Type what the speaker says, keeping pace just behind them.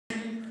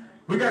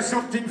We got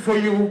something for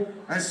you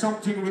and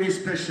something really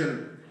special.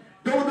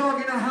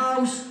 Dodogg in the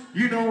house,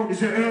 you know,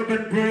 it's an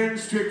urban brand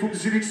straight from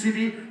Zürich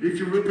City. If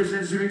you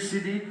represent Zürich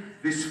City,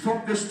 they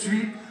from the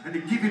street and they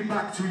give it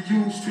back to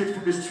you straight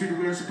from the street.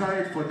 We're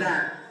inspired for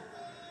that.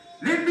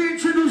 Let me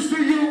introduce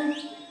to you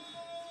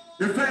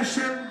the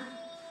fashion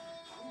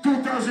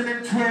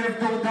 2012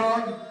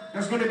 Dodogg.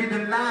 That's going to be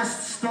the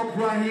last stop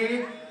right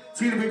here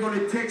till we're going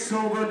to take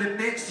over the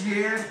next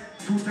year,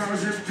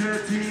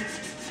 2013.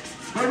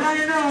 But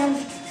right now,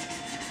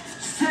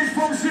 straight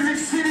from Zürich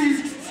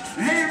City,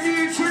 let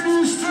me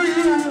introduce to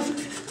you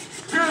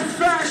the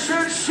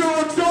fashion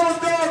show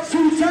Dodogg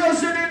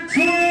 2012.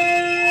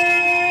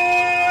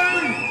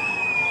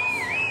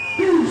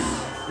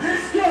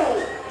 Let's go.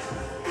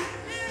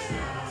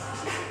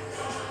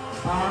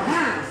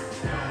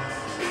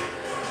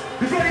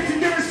 The breaking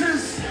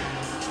dancers.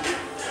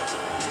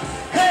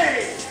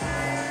 Hey.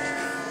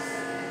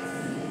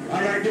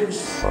 All right,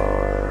 dudes.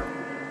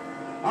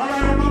 All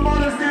right, all my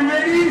mothers, they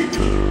ready?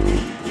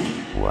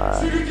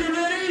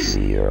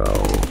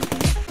 0.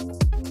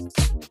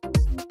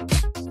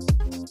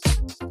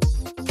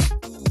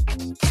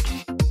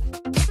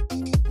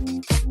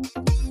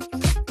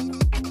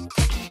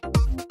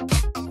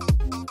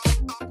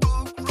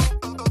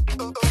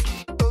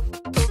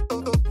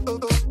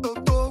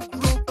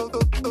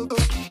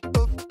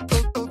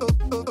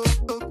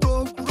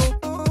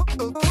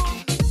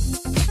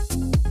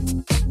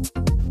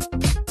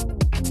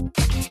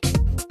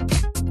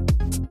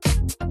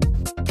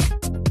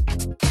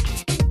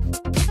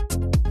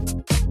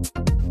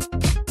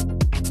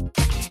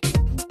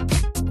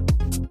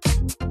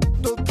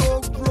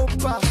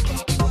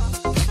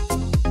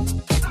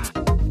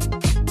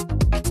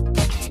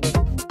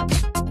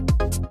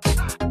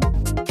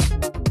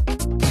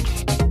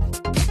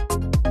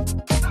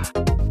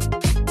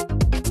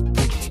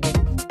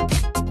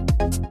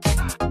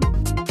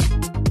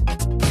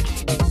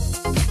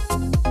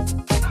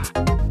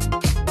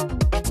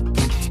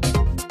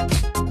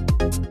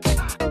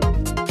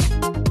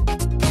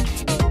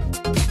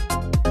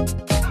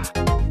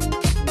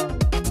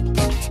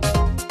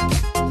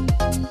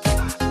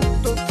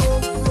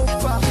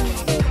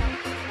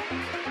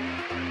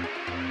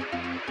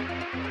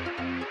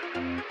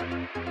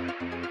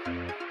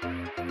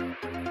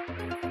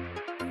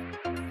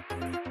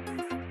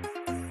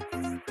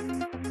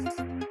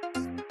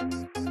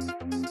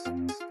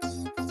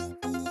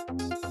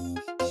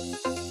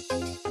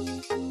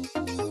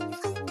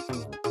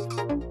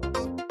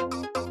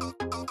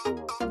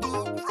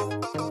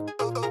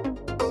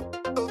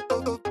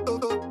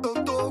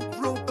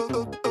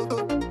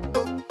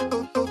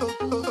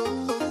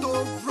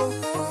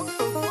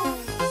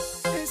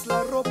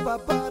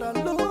 Para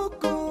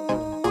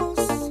locos,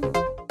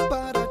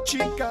 para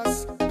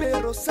chicas,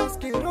 perros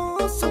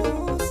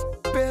asquerosos.